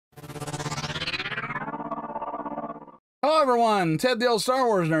Hello everyone, Ted the Old Star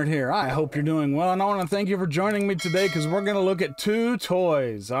Wars Nerd here. I hope you're doing well, and I want to thank you for joining me today because we're going to look at two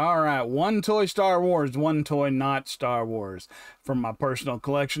toys. Alright, one toy Star Wars, one toy not Star Wars from my personal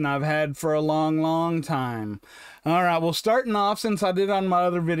collection I've had for a long time. Alright, well, starting off, since I did on my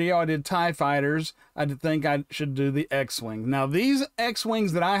other video, I did TIE Fighters, I did think I should do the X-Wing. Now, these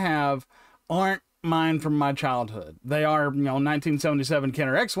X-Wings that I have aren't mine from my childhood. They are, 1977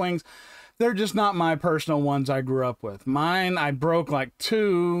 Kenner X-Wings. They're just not my personal ones I grew up with. Mine, I broke like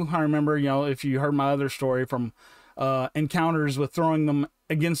two. I remember, if you heard my other story from encounters with throwing them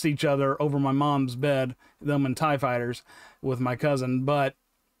against each other over my mom's bed, them and TIE Fighters with my cousin. But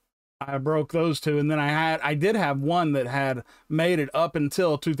I broke those two. And then I did have one that had made it up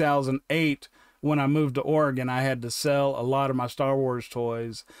until 2008 when I moved to Oregon. I had to sell a lot of my Star Wars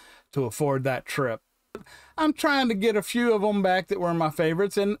toys to afford that trip. I'm trying to get a few of them back that were my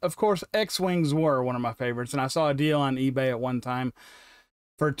favorites, and of course X-Wings were one of my favorites, and I saw a deal on eBay at one time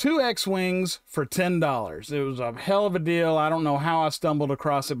for two X-Wings for $10. It was a hell of a deal. I don't know how I stumbled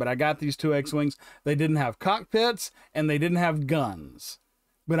across it, but I got these two X-Wings. They didn't have cockpits and they didn't have guns,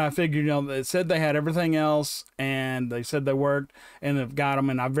 but I figured, it said they had everything else, and they said they worked, and I've got them,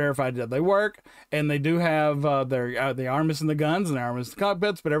 and I verified that they work, and they do have they are missing the guns and they are missing the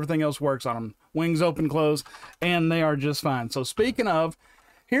cockpits, but everything else works on them. Wings open, close, and they are just fine. So speaking of,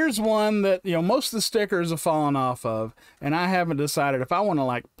 here's one that most of the stickers have fallen off of, and I haven't decided if I want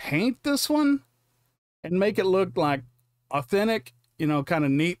to paint this one and make it look like authentic, kind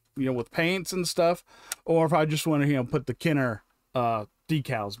of neat, with paints and stuff, or if I just want to put the Kenner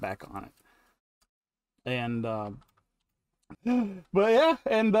decals back on it. And but yeah,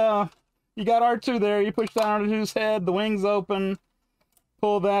 and you got R2 there. You push down R2's head, the wings open,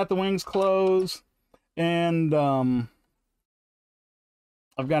 pull that, the wings close, and I've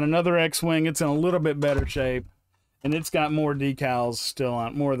got another X-Wing. It's in a little bit better shape, and it's got more decals still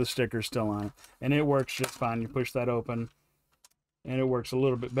on, more of the stickers still on it, and it works just fine. You push that open and it works a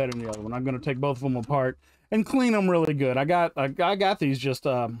little bit better than the other one. I'm going to take both of them apart and clean them really good. I got these just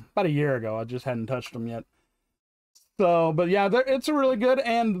about a year ago. I just hadn't touched them yet. So, but yeah, it's a really good.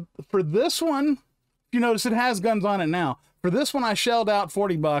 And for this one, you notice it has guns on it now. For this one, I shelled out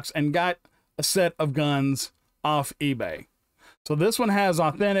 40 bucks and got a set of guns off eBay. So this one has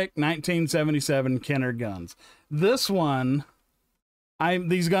authentic 1977 Kenner guns. This one,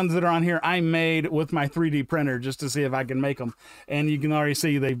 these guns that are on here, I made with my 3D printer just to see if I can make them. And you can already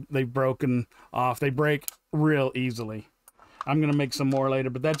see they've broken off. They break real easily. I'm gonna make some more later,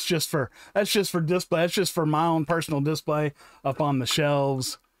 but that's just for display. That's just for my own personal display up on the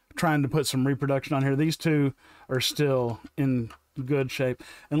shelves. Trying to put some reproduction on here. These two are still in good shape.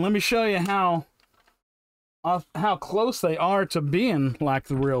 And let me show you how close they are to being like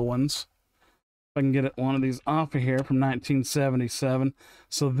the real ones. If I can get one of these off of here from 1977.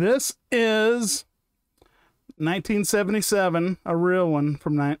 So this is 1977, a real one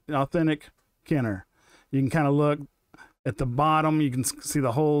from authentic Kenner. You can kind of look at the bottom. You can see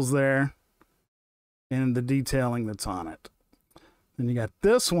the holes there and the detailing that's on it. Then you got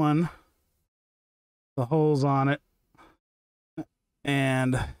this one, the holes on it,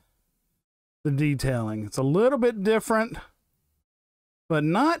 and the detailing. It's a little bit different, but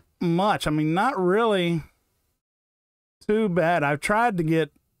not much. I mean, not really too bad. I've tried to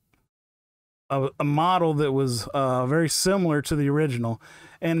get a model that was very similar to the original,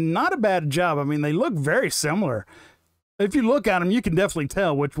 and not a bad job. I mean, they look very similar. If you look at them, you can definitely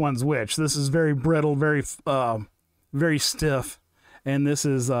tell which one's which. This is very brittle, very stiff, and this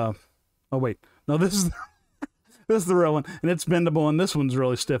is oh wait, no, this is this is the real one, and it's bendable, and this one's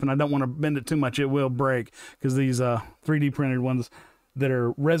really stiff, and I don't want to bend it too much. It will break because these 3D printed ones that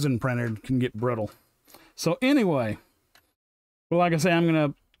are resin printed can get brittle. So anyway, well, like I say, I'm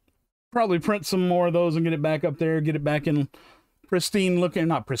gonna probably print some more of those and get it back up there, get it back in pristine looking,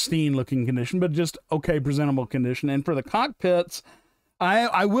 not pristine looking condition, but just okay, presentable condition. And for the cockpits,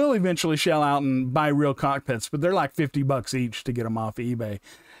 I will eventually shell out and buy real cockpits, but they're like 50 bucks each to get them off eBay.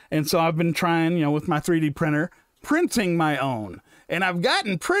 And so I've been trying, with my 3D printer, printing my own, and I've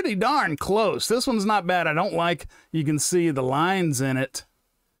gotten pretty darn close. This one's not bad. I don't like, you can see the lines in it,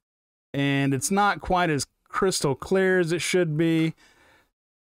 and it's not quite as crystal clear as it should be.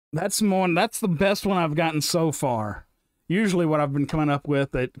 That's the best one I've gotten so far. Usually what I've been coming up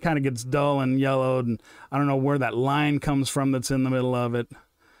with, it kind of gets dull and yellowed, and I don't know where that line comes from that's in the middle of it.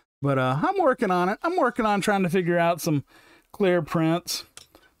 But I'm working on it. I'm working on trying to figure out some clear prints.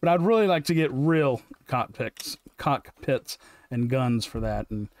 But I'd really like to get real cockpits and guns for that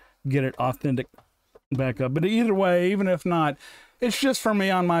and get it authentic back up. But either way, even if not, It's just for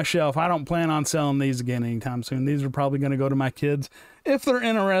me on my shelf. I don't plan on selling these again anytime soon. These are probably going to go to my kids if they're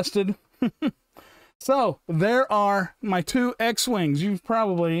interested. So there are my two X-Wings. You've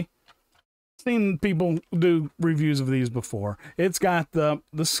probably seen people do reviews of these before. It's got the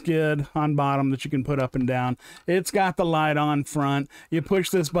skid on bottom that you can put up and down. It's got the light on front. You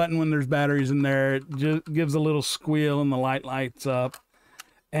push this button when there's batteries in there. It just gives a little squeal and the light lights up.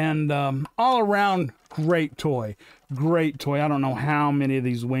 And all around, great toy. Great toy. I don't know how many of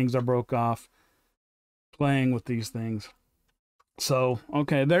these wings I broke off playing with these things. So,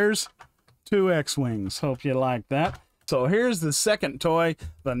 okay, there's two X-Wings. Hope you like that. So here's the second toy,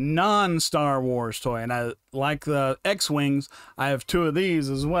 the non-Star Wars toy. And I like the X-Wings. I have two of these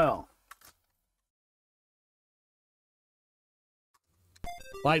as well.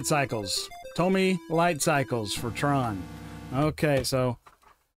 Light cycles. Tomy light cycles for Tron. Okay, so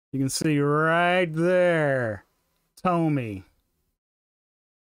you can see right there, Tomy.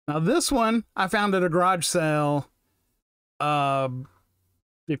 Now this one I found at a garage sale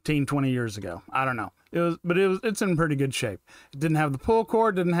 15, 20 years ago. I don't know. It's in pretty good shape. It didn't have the pull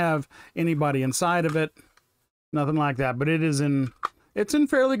cord, didn't have anybody inside of it, nothing like that. But it's in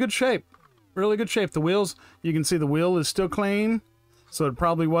fairly good shape, really good shape. The wheels, you can see the wheel is still clean, so it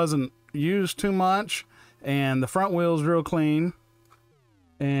probably wasn't used too much. And the front wheel is real clean,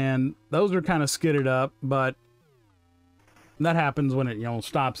 and those are kind of skidded up, but that happens when it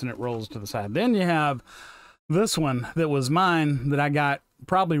stops and it rolls to the side. Then you have this one that was mine that I got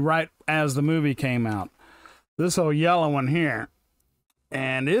probably right as the movie came out. This old yellow one here,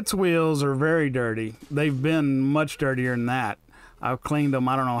 and its wheels are very dirty. They've been much dirtier than that. I've cleaned them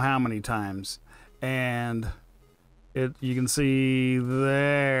I don't know how many times, and you can see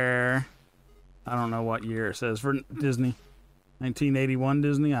there, I don't know what year it says for Disney, 1981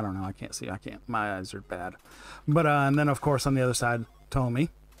 Disney. I don't know. I can't see. My eyes are bad. But and then of course on the other side, Tomy.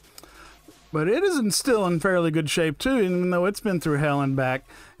 But it is still in fairly good shape too, even though it's been through hell and back.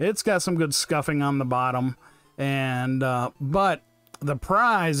 It's got some good scuffing on the bottom, and but the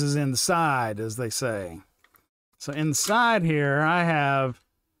prize is inside, as they say. So inside here, I have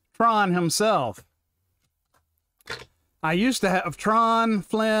Tron himself. I used to have Tron,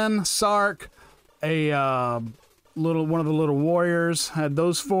 Flynn, Sark, one of the little warriors. Had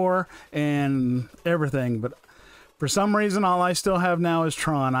those four and everything, but for some reason, all I still have now is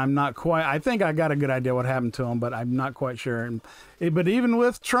Tron. I'm not quite... I think I got a good idea what happened to him, but I'm not quite sure. But even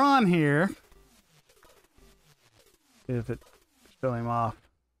with Tron here... If it... Show him off.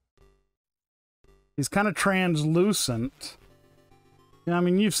 He's kind of translucent. I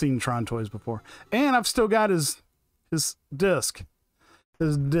mean, you've seen Tron toys before. And I've still got his disc.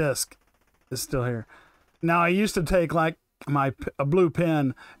 His disc is still here. Now, I used to take, like, a blue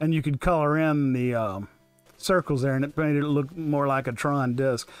pen, and you could color in the... circles there, and it made it look more like a Tron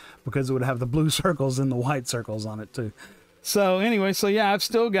disc because it would have the blue circles and the white circles on it too. So anyway, so yeah, I've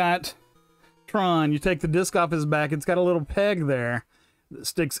still got Tron. You take the disc off his back, it's got a little peg there that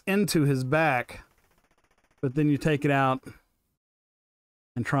sticks into his back, but then you take it out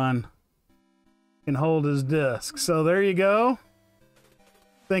and Tron can hold his disc. So there you go.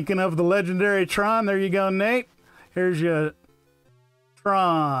 Thinking of the legendary Tron, there you go, Nate. Here's your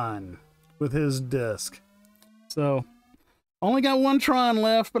Tron with his disc. So, only got one Tron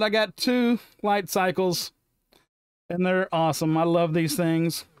left, but I got two light cycles, and they're awesome. I love these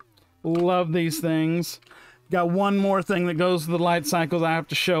things. Love these things. Got one more thing that goes with the light cycles I have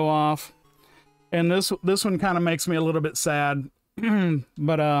to show off, and this one kind of makes me a little bit sad,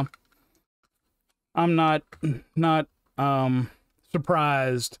 but I'm not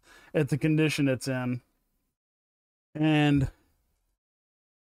surprised at the condition it's in. And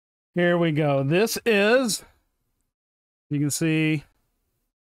here we go. This is... You can see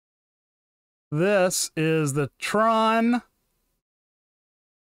this is the Tron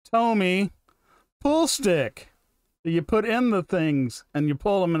Tomy pull stick that you put in the things and you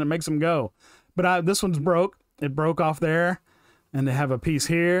pull them and it makes them go. But this one's broke. It broke off there, and they have a piece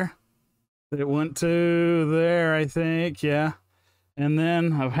here that went to there, I think. Yeah. And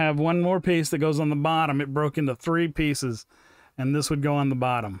then I have one more piece that goes on the bottom. It broke into 3 pieces, and this would go on the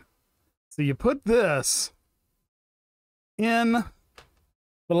bottom. So you put this in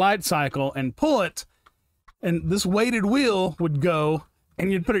the light cycle and pull it, and this weighted wheel would go,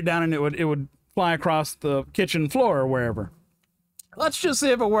 and you'd put it down and it would fly across the kitchen floor or wherever. Let's just see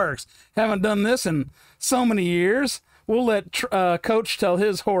if it works. Haven't done this in so many years. We'll let Coach tell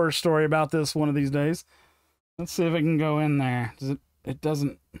his horror story about this one of these days. Let's see if it can go in there. It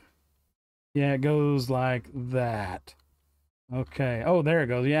doesn't. Yeah, it goes like that. Okay. Oh, there it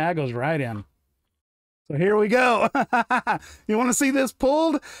goes. Yeah, it goes right in. So here we go. You want to see this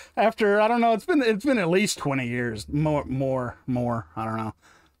pulled after, I don't know, it's been at least 20 years. More, I don't know.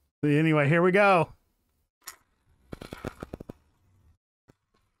 But anyway, here we go.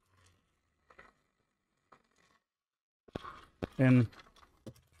 And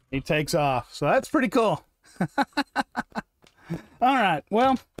he takes off. So that's pretty cool. All right.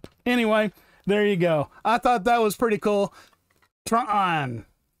 Well, anyway, there you go. I thought that was pretty cool. Tron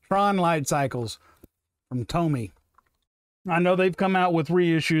light cycles from Tomy. I know they've come out with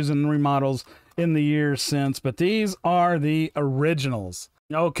reissues and remodels in the years since, but these are the originals.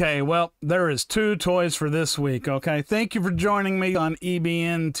 Okay, well, there is 2 toys for this week, okay? Thank you for joining me on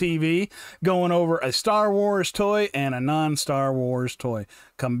EBN TV, going over a Star Wars toy and a non-Star Wars toy.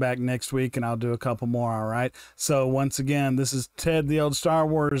 Come back next week and I'll do a couple more, all right? So once again, this is Ted, the old Star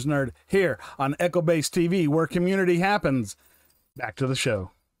Wars nerd, here on Echo Base TV, where community happens. Back to the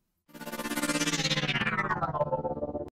show.